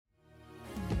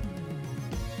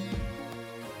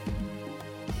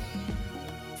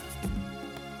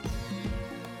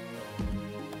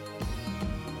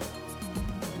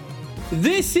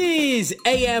This is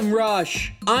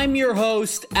amRUSH. I'm your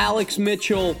host, Alex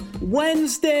Mitchell.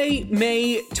 Wednesday,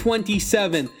 May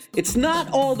 27th. It's not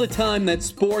all the time that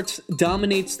sports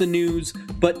dominates the news,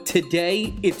 but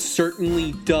today it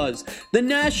certainly does. The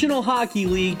National Hockey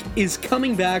League is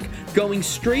coming back, going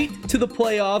straight to the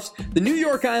playoffs. The New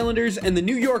York Islanders and the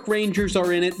New York Rangers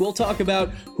are in it. We'll talk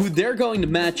about who they're going to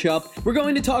match up. We're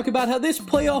going to talk about how this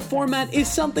playoff format is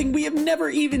something we have never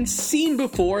even seen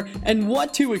before and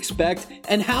what to expect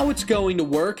and how it's going to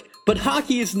work. But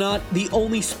hockey is not the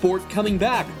only sport coming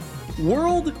back.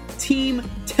 World Team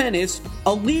Tennis,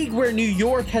 a league where New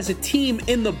York has a team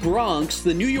in the Bronx,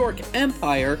 the New York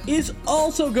Empire, is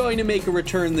also going to make a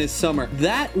return this summer.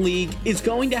 That league is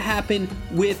going to happen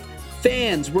with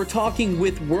fans. We're talking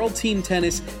with World Team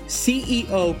Tennis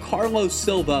CEO Carlos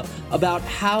Silva about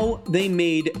how they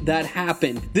made that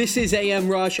happen. This is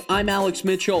amRUSH. I'm Alex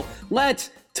Mitchell.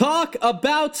 Let's talk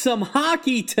about some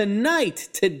hockey tonight,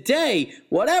 today,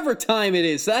 whatever time it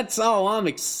is. That's all. I'm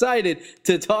excited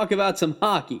to talk about some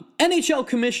hockey. NHL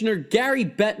Commissioner Gary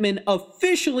Bettman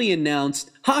officially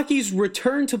announced hockey's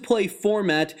return to play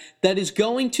format that is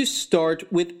going to start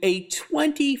with a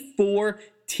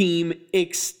 24-team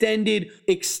extended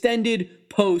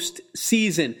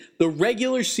postseason. The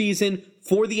regular season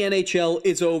for the NHL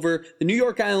is over. The New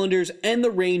York Islanders and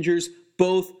the Rangers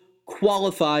both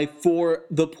qualify for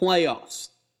the playoffs.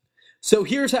 So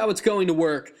here's how it's going to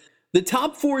work. The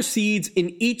top 4 seeds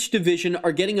in each division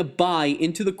are getting a bye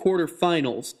into the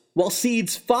quarterfinals, while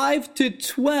seeds 5 to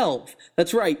 12,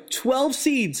 that's right, 12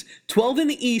 seeds, 12 in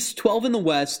the East, 12 in the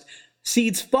West,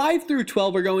 seeds 5 through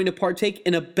 12 are going to partake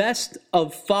in a best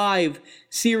of 5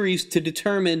 series to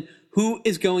determine who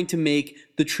is going to make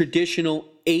the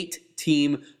traditional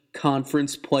 8-team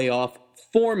conference playoff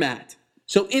format.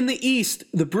 So in the East,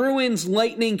 the Bruins,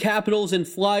 Lightning, Capitals, and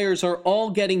Flyers are all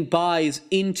getting byes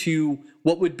into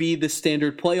what would be the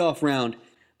standard playoff round.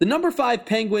 The number 5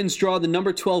 Penguins draw the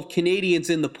number 12 Canadiens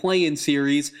in the play-in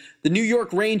series. The New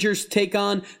York Rangers take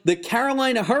on the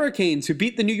Carolina Hurricanes, who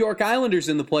beat the New York Islanders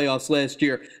in the playoffs last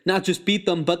year. Not just beat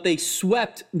them, but they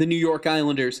swept the New York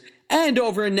Islanders. And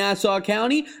over in Nassau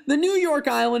County, the New York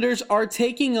Islanders are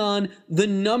taking on the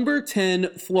number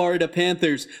 10 Florida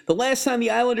Panthers. The last time the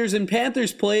Islanders and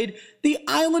Panthers played, the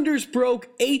Islanders broke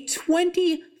a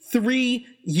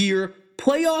 23-year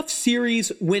playoff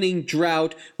series winning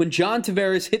drought when John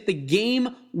Tavares hit the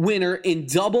game winner in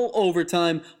double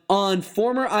overtime on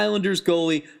former Islanders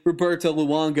goalie Roberto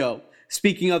Luongo.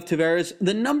 Speaking of Tavares,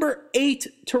 the number 8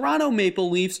 Toronto Maple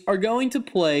Leafs are going to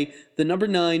play the number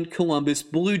 9 Columbus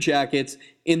Blue Jackets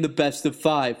in the best of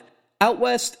 5. Out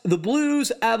west, the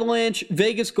Blues, Avalanche,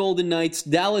 Vegas Golden Knights,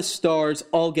 Dallas Stars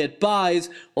all get byes,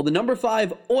 while the number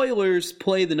 5 Oilers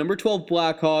play the number 12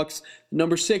 Blackhawks, the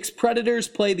number 6 Predators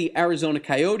play the Arizona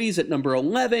Coyotes at number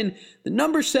 11, the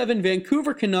number 7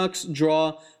 Vancouver Canucks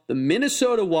draw the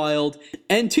Minnesota Wild,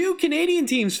 and 2 Canadian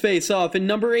teams face off in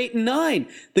number 8 and 9.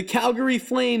 The Calgary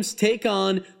Flames take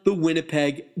on the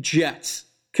Winnipeg Jets.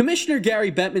 Commissioner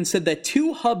Gary Bettman said that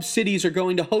 2 hub cities are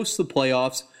going to host the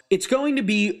playoffs. It's going to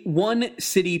be 1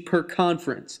 city per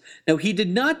conference. Now, he did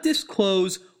not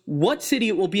disclose what city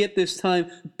it will be at this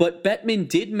time, but Bettman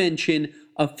did mention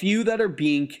a few that are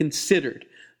being considered.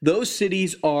 Those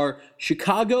cities are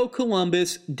Chicago,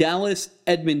 Columbus, Dallas,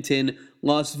 Edmonton,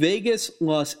 Las Vegas,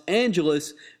 Los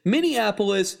Angeles,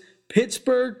 Minneapolis,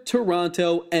 Pittsburgh,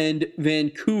 Toronto, and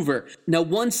Vancouver. Now,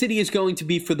 1 city is going to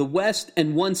be for the West,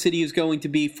 and 1 city is going to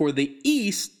be for the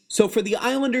East. So for the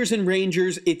Islanders and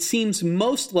Rangers, it seems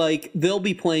most like they'll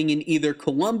be playing in either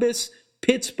Columbus,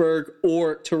 Pittsburgh,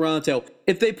 or Toronto.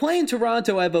 If they play in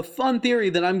Toronto, I have a fun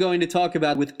theory that I'm going to talk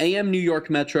about with AM New York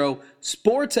Metro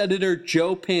sports editor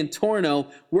Joe Pantorno.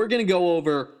 We're going to go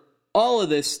over all of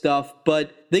this stuff,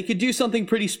 but they could do something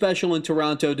pretty special in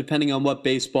Toronto depending on what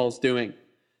baseball's doing.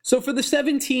 So for the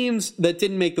 7 teams that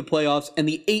didn't make the playoffs and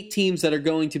the 8 teams that are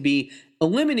going to be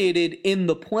eliminated in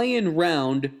the play-in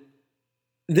round,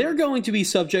 they're going to be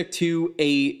subject to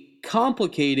a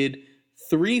complicated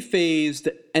 3-phased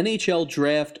NHL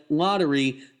draft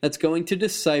lottery that's going to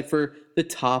decipher the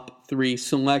top 3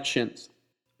 selections.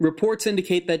 Reports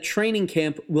indicate that training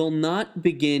camp will not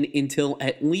begin until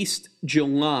at least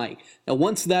July. Now,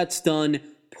 once that's done,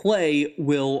 play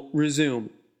will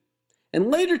resume. And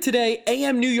later today,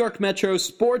 AM New York Metro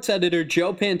sports editor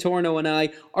Joe Pantorno and I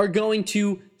are going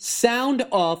to sound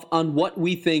off on what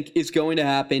we think is going to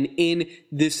happen in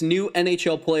this new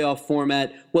NHL playoff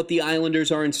format, what the Islanders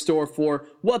are in store for,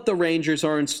 what the Rangers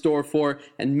are in store for,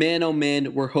 and man oh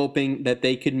man, we're hoping that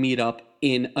they could meet up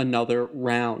in another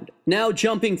round. Now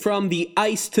jumping from the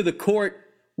ice to the court,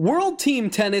 World Team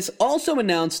Tennis also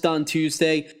announced on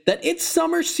Tuesday that its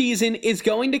summer season is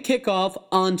going to kick off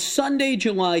on Sunday,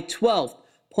 July 12th,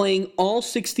 playing all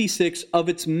 66 of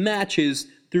its matches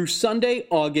through Sunday,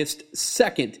 August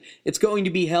 2nd. It's going to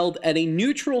be held at a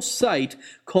neutral site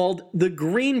called the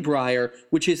Greenbrier,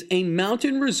 which is a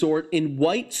mountain resort in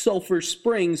White Sulphur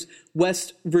Springs,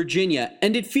 West Virginia,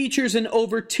 and it features an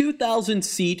over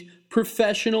 2,000-seat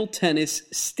professional tennis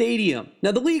stadium.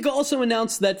 Now, the league also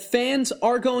announced that fans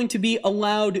are going to be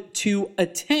allowed to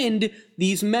attend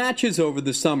these matches over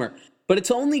the summer, but it's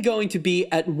only going to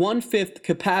be at 1/5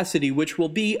 capacity, which will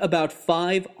be about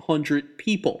 500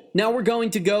 people. Now we're going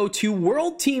to go to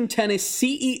World Team Tennis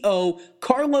CEO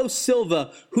Carlos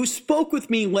Silva, who spoke with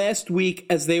me last week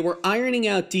as they were ironing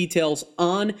out details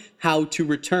on how to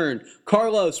return.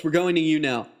 Carlos, we're going to you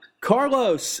now.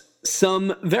 Carlos,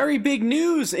 some very big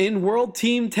news in World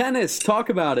Team Tennis. Talk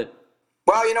about it.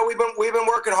 Well, we've been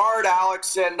working hard,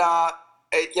 Alex, and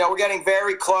we're getting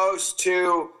very close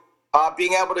to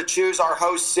being able to choose our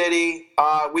host city.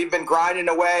 We've been grinding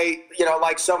away,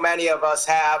 like so many of us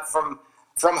have from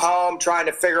home, trying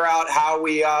to figure out how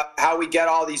we get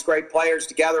all these great players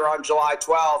together on July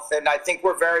 12th. And I think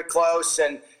we're very close,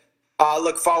 and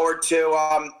look forward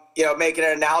to making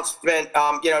an announcement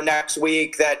next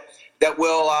week that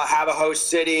we'll have a host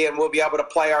city, and we'll be able to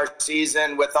play our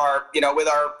season with our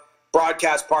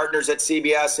broadcast partners at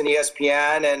CBS and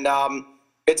ESPN. And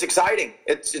it's exciting.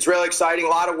 It's really exciting. A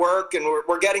lot of work, and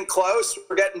we're getting close.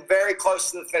 We're getting very close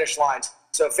to the finish line.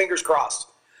 So fingers crossed.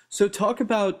 So talk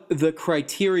about the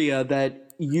criteria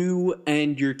that you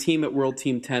and your team at World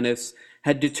Team Tennis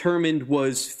had determined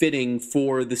was fitting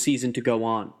for the season to go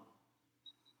on.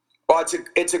 Well,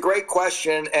 it's a great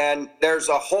question, and there's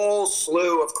a whole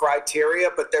slew of criteria,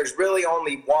 but there's really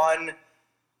only one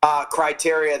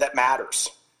criteria that matters,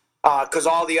 because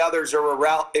all the others are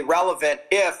irrelevant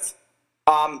if,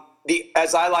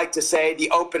 as I like to say, the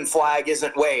open flag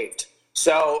isn't waved.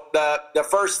 So the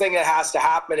first thing that has to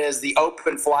happen is the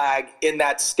open flag in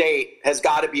that state has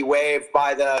got to be waved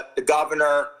by the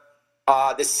governor,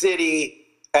 the city,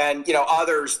 and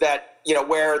others that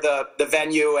where the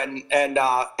venue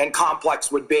and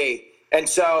complex would be. And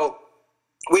so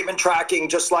we've been tracking,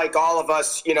 just like all of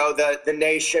us, the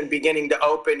nation beginning to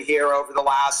open here over the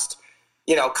last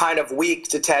kind of week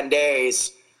to 10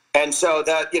 days. And so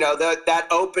that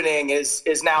opening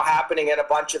is now happening in a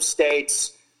bunch of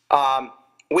states.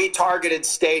 We targeted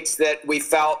states that we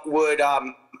felt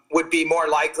would be more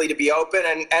likely to be open,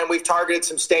 and we've targeted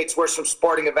some states where some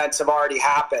sporting events have already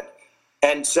happened.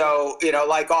 And so,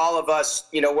 like all of us,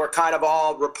 we're kind of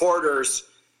all reporters,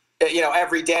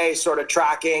 every day sort of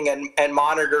tracking and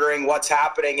monitoring what's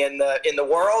happening in the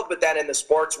world, but then in the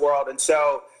sports world. And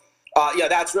so,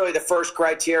 that's really the first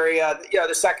criteria.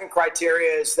 The second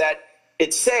criteria is that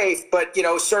it's safe, but,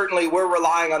 certainly we're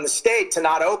relying on the state to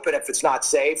not open if it's not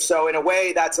safe. So in a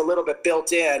way, that's a little bit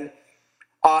built in.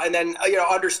 And then,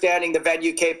 understanding the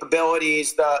venue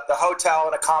capabilities, the hotel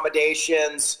and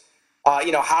accommodations,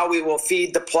 how we will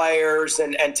feed the players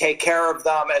and take care of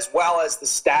them, as well as the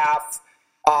staff,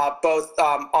 both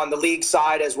on the league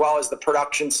side as well as the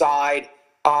production side.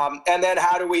 And then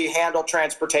how do we handle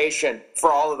transportation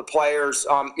for all of the players?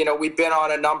 We've been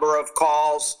on a number of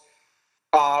calls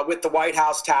with the White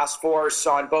House task force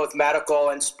on both medical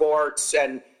and sports.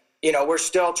 And, we're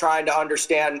still trying to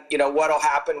understand, what will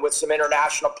happen with some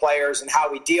international players and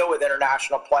how we deal with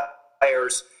international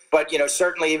players. But,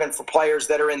 certainly even for players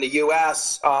that are in the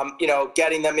U.S.,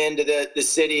 getting them into the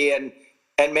city and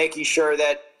making sure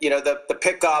that, the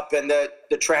pickup and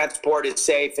the transport is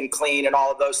safe and clean, and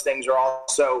all of those things are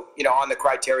also, on the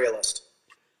criteria list.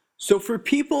 So for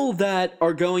people that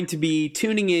are going to be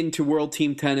tuning in to World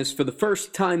Team Tennis for the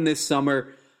first time this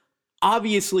summer,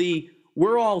 obviously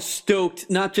we're all stoked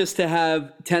not just to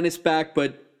have tennis back,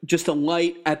 but just a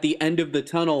light at the end of the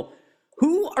tunnel.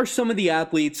 Who are some of the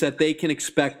athletes that they can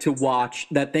expect to watch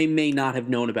that they may not have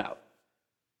known about?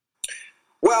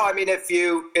 Well, I mean, if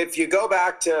you go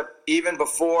back to even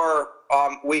before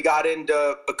we got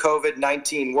into a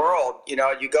COVID-19 world,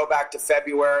 you go back to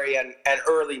February and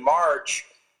early March,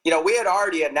 we had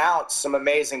already announced some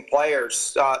amazing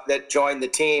players that joined the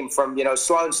team, from,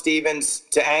 Sloane Stephens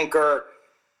to anchor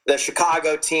the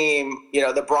Chicago team,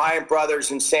 the Bryant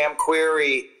brothers and Sam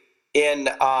Querrey in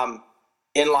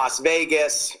Las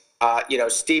Vegas,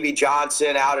 Stevie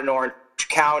Johnson out in Orange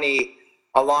County,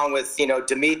 along with,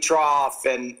 Dimitrov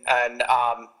and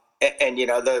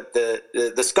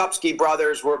the Skupski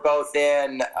brothers were both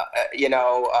in,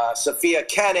 Sophia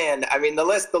Kenin. I mean, the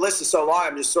list is so long.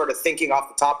 I'm just sort of thinking off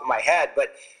the top of my head,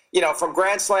 but, from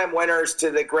Grand Slam winners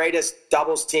to the greatest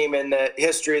doubles team in the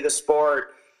history of the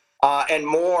sport, and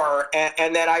more.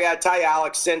 And then I got to tell you,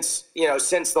 Alex, since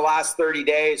the last 30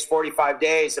 days, 45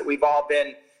 days that we've all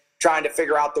been trying to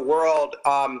figure out the world,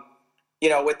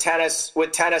 with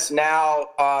tennis now,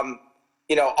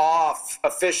 off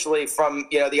officially from,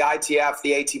 the ITF,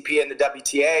 the ATP, and the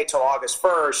WTA till August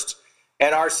 1st,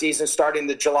 and our season starting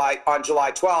on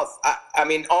July 12th. I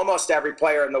mean, almost every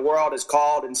player in the world has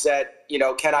called and said,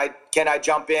 can I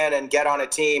jump in and get on a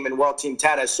team in World Team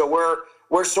Tennis? So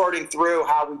we're sorting through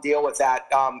how we deal with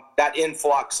that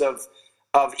influx of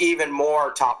even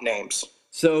more top names.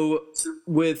 So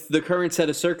with the current set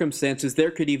of circumstances,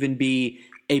 there could even be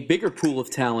a bigger pool of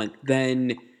talent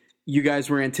than you guys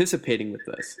were anticipating with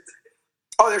this.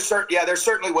 Oh, there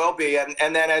certainly will be.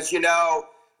 And then, as you know,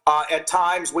 at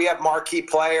times we have marquee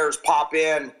players pop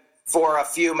in for a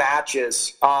few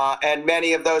matches. And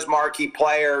many of those marquee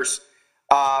players,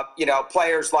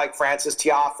 players like Francis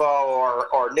Tiafoe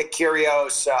or Nick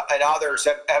Kyrgios and others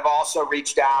have also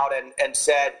reached out and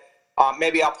said,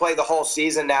 maybe I'll play the whole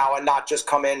season now and not just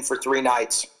come in for 3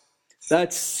 nights.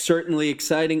 That's certainly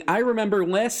exciting. I remember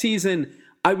last season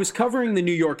I was covering the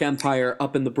New York Empire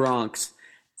up in the Bronx,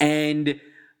 and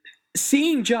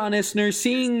seeing John Isner,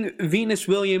 seeing Venus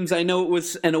Williams, I know it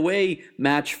was an away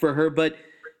match for her, but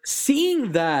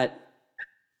seeing that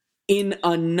in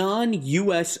a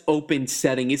non-US Open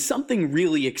setting is something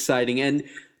really exciting. And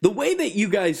the way that you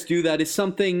guys do that is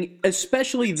something,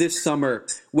 especially this summer,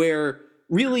 where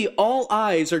really all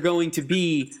eyes are going to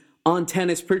be on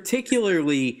tennis,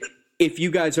 particularly if you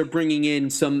guys are bringing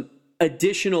in some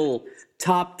additional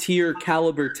top-tier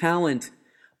caliber talent.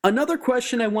 Another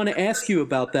question I want to ask you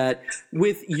about that,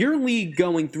 with your league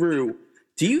going through,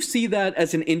 do you see that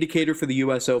as an indicator for the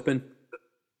U.S. Open?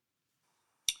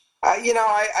 I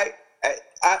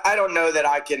don't know that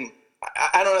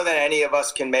I don't know that any of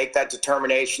us can make that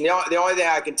determination. The only thing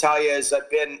I can tell you is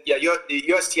the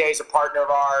USTA is a partner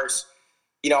of ours.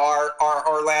 Our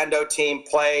Orlando team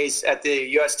plays at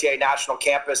the USTA National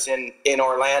Campus in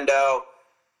Orlando.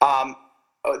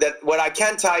 That what I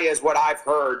can tell you is what I've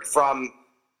heard from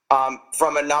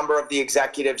a number of the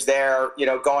executives there,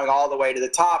 going all the way to the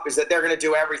top, is that they're going to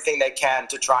do everything they can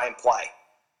to try and play.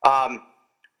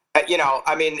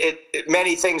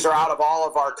 Many things are out of all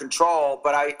of our control,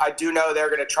 but I do know they're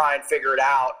going to try and figure it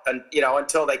out, and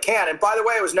until they can. And by the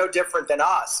way, it was no different than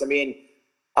us. I mean,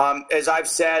 as I've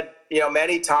said,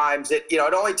 many times, it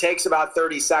only takes about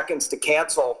 30 seconds to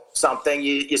cancel something.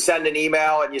 You send an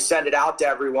email and you send it out to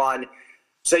everyone.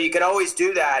 So you can always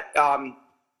do that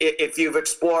if you've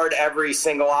explored every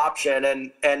single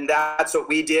option, and that's what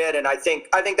we did. And I think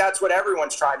that's what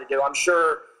everyone's trying to do. I'm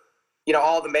sure,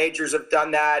 all the majors have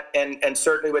done that, and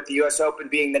certainly with the U.S. Open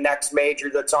being the next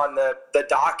major that's on the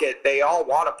docket, they all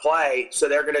want to play, so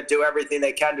they're going to do everything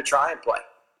they can to try and play.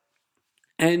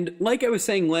 And like I was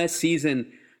saying last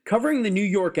season, covering the New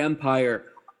York Empire,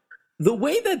 the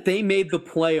way that they made the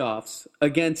playoffs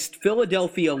against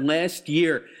Philadelphia last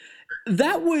year,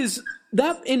 that,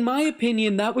 in my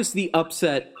opinion, that was the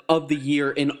upset of the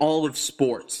year in all of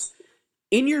sports.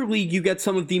 In your league, you get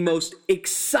some of the most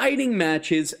exciting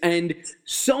matches, and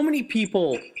so many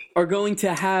people are going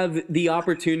to have the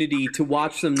opportunity to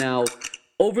watch them now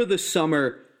over the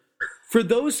summer. For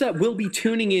those that will be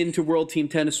tuning in to World Team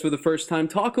Tennis for the first time,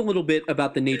 talk a little bit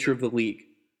about the nature of the league.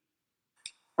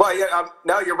 Well,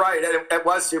 no, you're right. It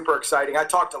was super exciting. I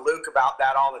talk to Luke about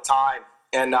that all the time,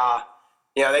 and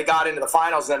they got into the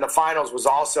finals, and the finals was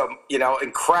also,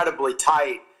 incredibly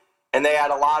tight. And they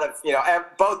had a lot of,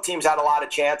 both teams had a lot of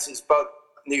chances, both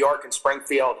New York and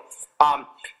Springfield.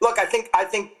 Look, I think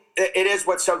it is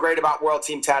what's so great about World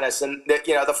Team Tennis, and that,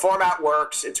 the format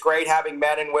works. It's great having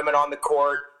men and women on the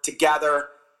court together.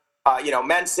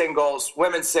 Men's singles,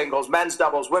 men's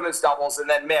doubles, women's doubles, and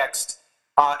then mixed.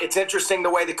 It's interesting the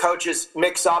way the coaches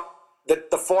mix up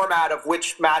the format of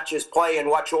which matches play in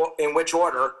which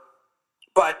order.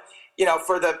 But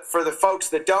for the folks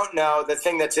that don't know, the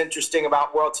thing that's interesting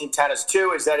about World Team Tennis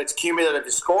too is that it's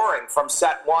cumulative scoring from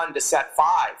set 1 to set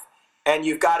 5, and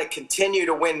you've got to continue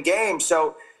to win games.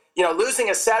 So losing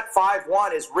a set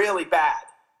 5-1 is really bad,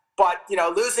 but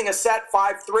losing a set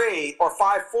 5-3 or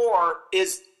 5-4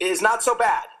 is not so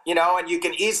bad. And you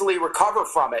can easily recover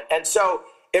from it. And so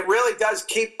it really does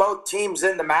keep both teams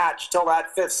in the match till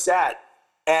that 5th set,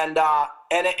 and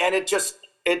it just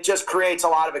creates a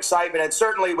lot of excitement. And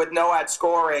certainly with no ad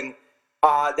scoring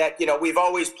that we've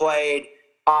always played,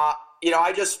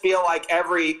 I just feel like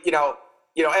every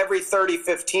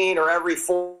 30-15 or every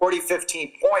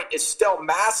 40-15 point is still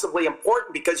massively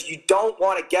important, because you don't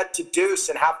want to get to deuce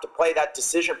and have to play that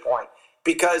decision point,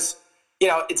 because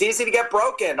it's easy to get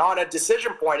broken on a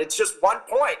decision point. It's just 1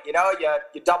 point. You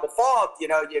double fault.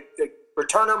 The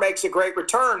returner makes a great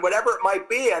return, whatever it might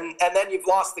be, and then you've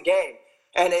lost the game.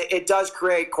 And it does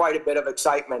create quite a bit of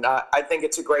excitement. I think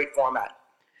it's a great format.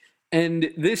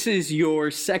 And this is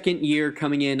your second year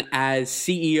coming in as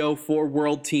CEO for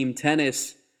World Team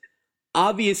Tennis.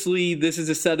 Obviously, this is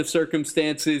a set of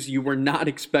circumstances you were not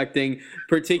expecting,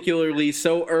 particularly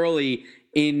so early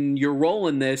in your role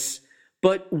in this.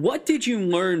 But what did you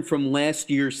learn from last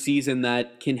year's season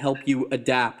that can help you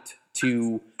adapt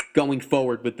to going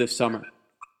forward with this summer?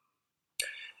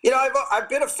 I've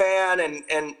been a fan, and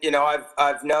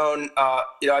I've known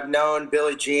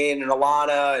Billie Jean and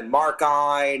Alana and Mark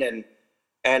Ein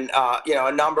and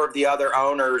a number of the other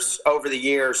owners over the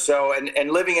years. So and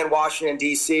living in Washington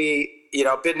D.C.,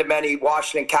 been to many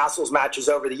Washington Castles matches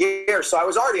over the years. So I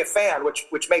was already a fan,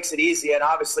 which makes it easy. And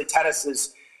obviously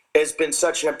tennis has been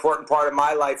such an important part of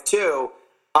my life too.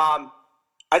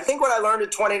 I think what I learned in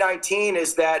 2019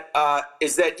 is that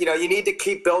you need to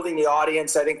keep building the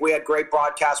audience. I think we had great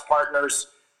broadcast partners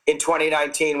in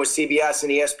 2019 with CBS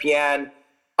and ESPN.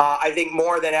 I think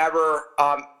more than ever,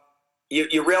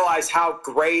 you realize how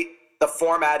great the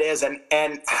format is and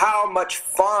how much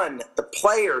fun the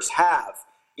players have.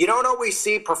 You don't always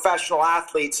see professional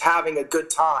athletes having a good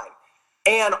time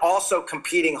and also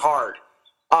competing hard.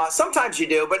 Sometimes you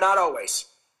do, but not always.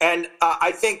 And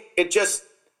I think it just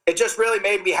really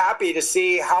made me happy to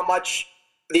see how much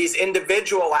these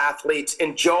individual athletes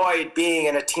enjoyed being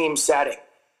in a team setting.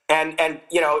 And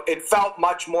it felt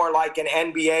much more like an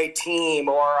NBA team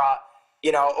or a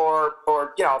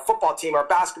football team or a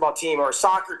basketball team or a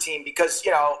soccer team because,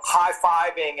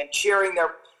 high-fiving and cheering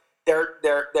their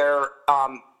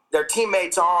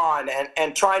teammates on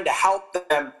and trying to help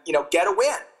them, get a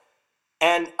win.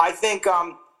 And I think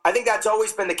that's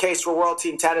always been the case for World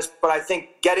Team Tennis, but I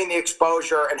think getting the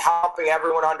exposure and helping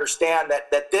everyone understand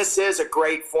that this is a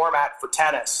great format for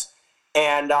tennis.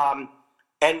 And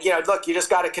look, you just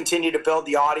got to continue to build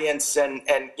the audience and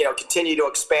continue to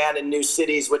expand in new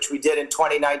cities, which we did in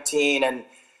 2019. And,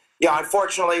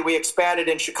 unfortunately, we expanded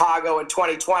in Chicago in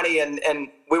 2020, and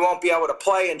we won't be able to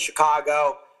play in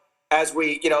Chicago as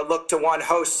we, look to one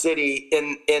host city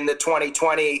in the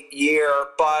 2020 year.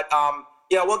 But,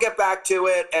 we'll get back to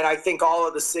it, and I think all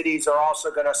of the cities are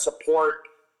also going to support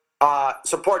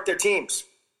their teams.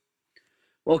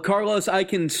 Well, Carlos, I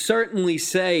can certainly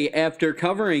say after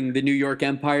covering the New York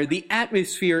Empire, the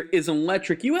atmosphere is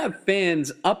electric. You have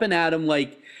fans up and at 'em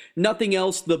like nothing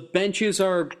else. The benches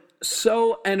are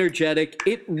so energetic.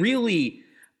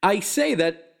 I say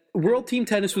that World Team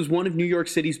Tennis was one of New York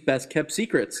City's best-kept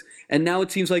secrets, and now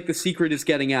it seems like the secret is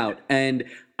getting out, and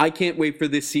I can't wait for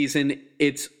this season.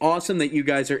 It's awesome that you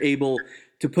guys are able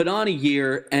to put on a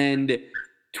year, and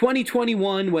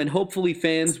 2021, when hopefully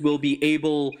fans will be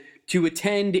able to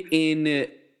attend in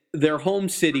their home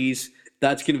cities,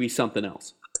 that's going to be something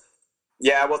else.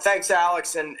 Yeah, well, thanks,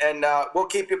 Alex, and we'll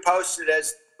keep you posted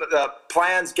as the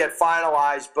plans get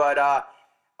finalized, but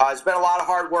it's been a lot of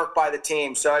hard work by the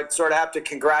team, so I sort of have to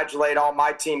congratulate all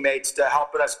my teammates to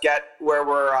helping us get where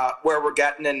we're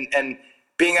getting and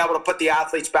being able to put the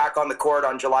athletes back on the court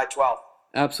on July 12th.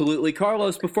 Absolutely.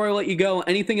 Carlos, before I let you go,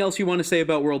 anything else you want to say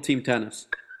about World Team Tennis?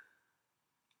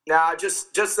 No,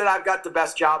 just that I've got the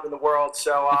best job in the world,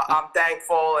 so I'm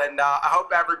thankful, and I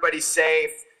hope everybody's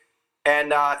safe,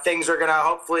 and things are going to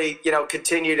hopefully,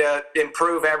 continue to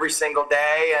improve every single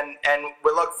day, and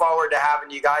we look forward to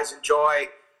having you guys enjoy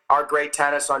our great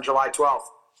tennis on July 12th.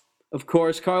 Of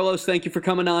course. Carlos, thank you for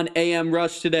coming on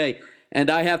amRUSH today, and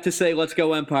I have to say, let's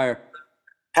go Empire.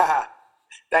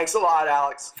 Thanks a lot,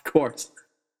 Alex. Of course.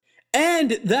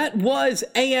 And that was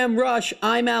amRUSH.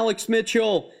 I'm Alex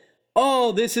Mitchell.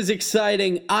 Oh, this is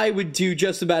exciting. I would do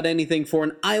just about anything for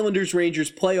an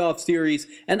Islanders-Rangers playoff series,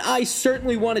 and I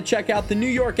certainly want to check out the New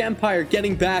York Empire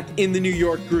getting back in the New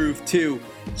York groove, too.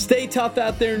 Stay tough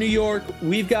out there, New York.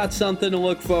 We've got something to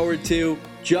look forward to.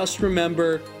 Just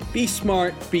remember, be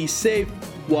smart, be safe,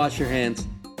 wash your hands.